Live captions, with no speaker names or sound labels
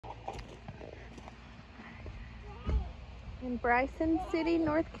In Bryson City,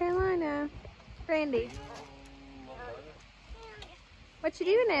 North Carolina. Randy. What you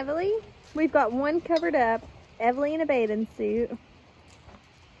doing, Everly? We've got one covered up. Everly in a bathing suit.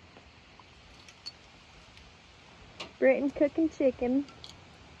 Britton cooking chicken.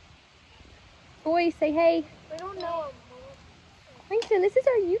 Boys, say hey. We don't know him. Langston, this is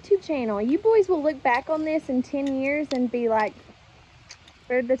our YouTube channel. You boys will look back on this in 10 years and be like,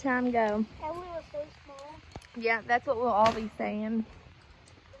 where'd the time go? And we were so small. Yeah, that's what we'll all be saying.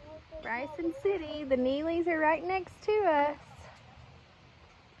 Bryson City, the Neelys are right next to us.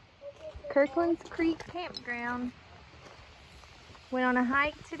 Kirkland's Creek Campground. Went on a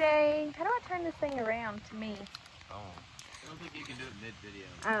hike today. How do I turn this thing around to me? Oh, I don't think you can do it mid-video.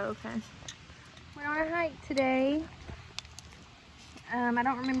 Oh, okay. Went on a hike today. I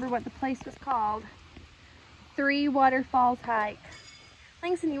don't remember what the place was called. 3 Waterfalls hike.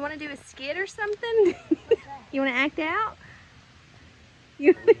 Langston, you want to do a skit or something? You want to act out?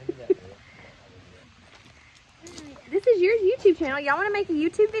 This is your YouTube channel. Y'all want to make a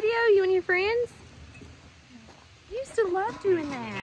YouTube video, you and your friends? You used to love doing that.